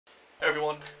Hey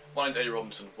everyone, my name's Eddie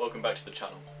Robinson, welcome back to the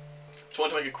channel. Just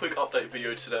wanted to make a quick update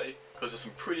video today because there's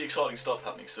some pretty exciting stuff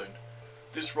happening soon.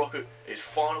 This rocket is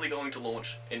finally going to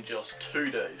launch in just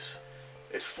 2 days.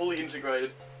 It's fully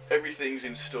integrated, everything's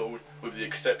installed with the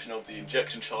exception of the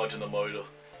injection charge and the motor.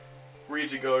 Ready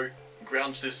to go,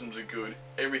 ground systems are good,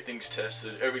 everything's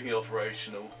tested, everything's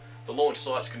operational, the launch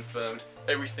site's confirmed,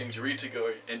 everything's ready to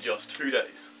go in just 2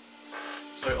 days.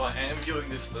 So I am viewing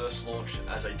this first launch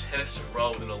as a test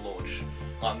rather than a launch.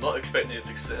 I'm not expecting a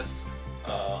success.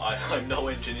 I'm no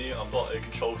engineer, I'm not a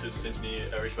control systems engineer,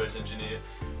 aerospace engineer.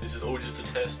 This is all just a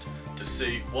test to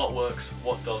see what works,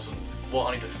 what doesn't, what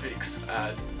I need to fix,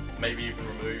 add, maybe even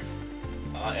remove.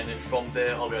 And then from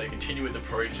there I'll be able to continue with the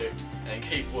project and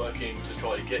keep working to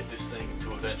try to get this thing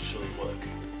to eventually work.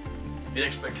 The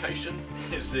expectation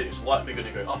is that it's likely going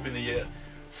to go up in the air,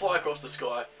 fly across the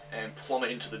sky and plummet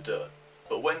into the dirt.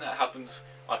 But when that happens,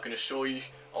 I can assure you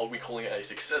I'll be calling it a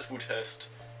successful test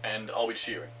and I'll be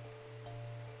cheering.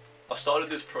 I started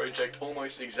this project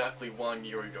almost exactly 1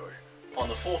 year ago. On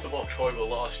the 4th of October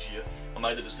last year, I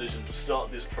made the decision to start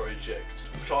this project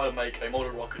to try to make a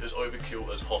model rocket as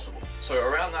overkill as possible. So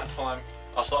around that time,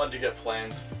 I started to get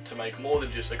plans to make more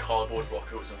than just a cardboard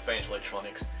rocket with some fancy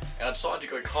electronics, and I decided to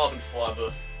go carbon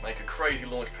fibre, make a crazy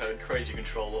launch pad, crazy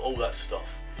controller, all that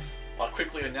stuff. I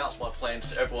quickly announced my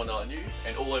plans to everyone that I knew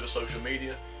and all over social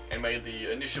media and made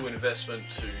the initial investment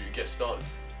to get started.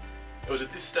 It was at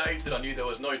this stage that I knew there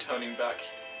was no turning back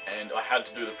and I had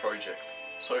to do the project.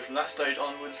 So from that stage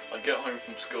onwards, I'd get home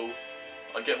from school,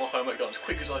 I'd get my homework done as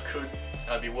quick as I could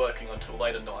and I'd be working until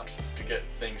later nights to get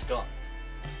things done.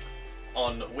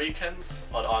 On weekends,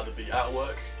 I'd either be at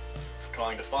work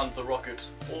trying to fund the rocket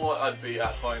or I'd be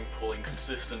at home pulling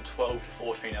consistent 12 to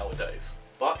 14 hour days.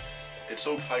 But it's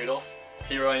all paid off.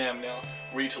 Here I am now,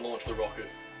 ready to launch the rocket.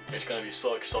 It's going to be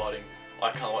so exciting. I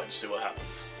can't wait to see what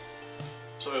happens.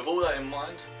 So with all that in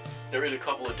mind, there is a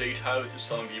couple of details that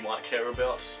some of you might care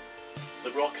about.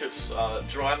 The rocket's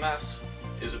dry mass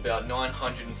is about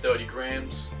 930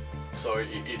 grams, so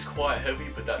it's quite heavy,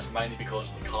 but that's mainly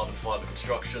because of the carbon fibre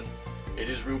construction. It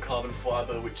is real carbon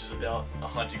fibre, which is about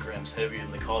 100 grams heavier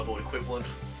than the cardboard equivalent.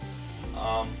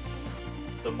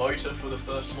 The motor for the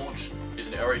first launch is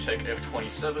an Aerotech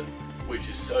F27, which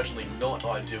is certainly not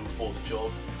ideal for the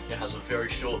job. It has a very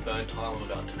short burn time of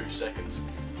about 2 seconds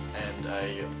and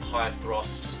a high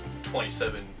thrust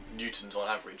 27 newtons on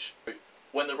average.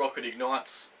 When the rocket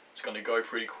ignites, it's going to go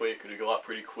pretty quick, it'll go up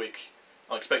pretty quick.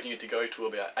 I'm expecting it to go to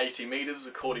about 80 meters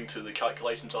according to the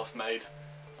calculations I've made,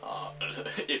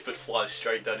 if it flies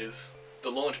straight that is. The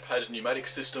launch pad's pneumatic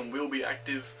system will be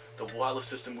active, the wireless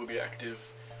system will be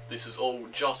active. This is all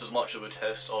just as much of a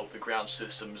test of the ground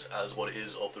systems as what it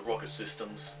is of the rocket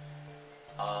systems.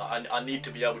 I need to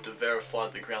be able to verify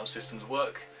the ground systems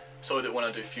work so that when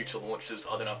I do future launches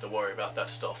I don't have to worry about that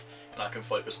stuff and I can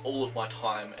focus all of my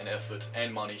time and effort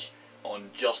and money on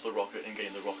just the rocket and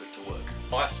getting the rocket to work.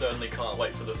 I certainly can't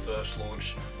wait for the first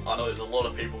launch. I know there's a lot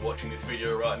of people watching this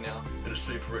video right now that are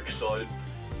super excited.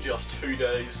 Just 2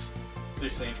 days,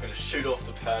 this thing's going to shoot off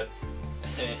the pad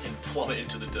and plummet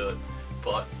into the dirt.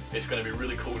 But it's going to be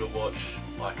really cool to watch.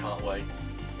 I can't wait.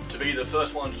 To be the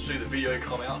first one to see the video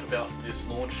come out about this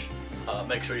launch,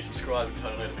 make sure you subscribe and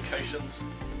turn on notifications.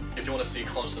 If you want to see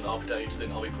constant updates,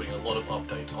 then I'll be putting a lot of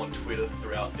updates on Twitter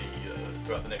throughout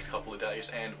the next couple of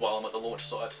days, and while I'm at the launch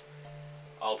site,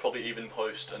 I'll probably even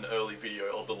post an early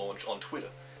video of the launch on Twitter.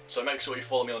 So make sure you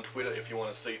follow me on Twitter if you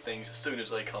want to see things as soon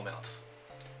as they come out.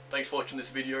 Thanks for watching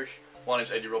this video. My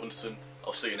name's Eddie Robinson.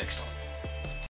 I'll see you next time.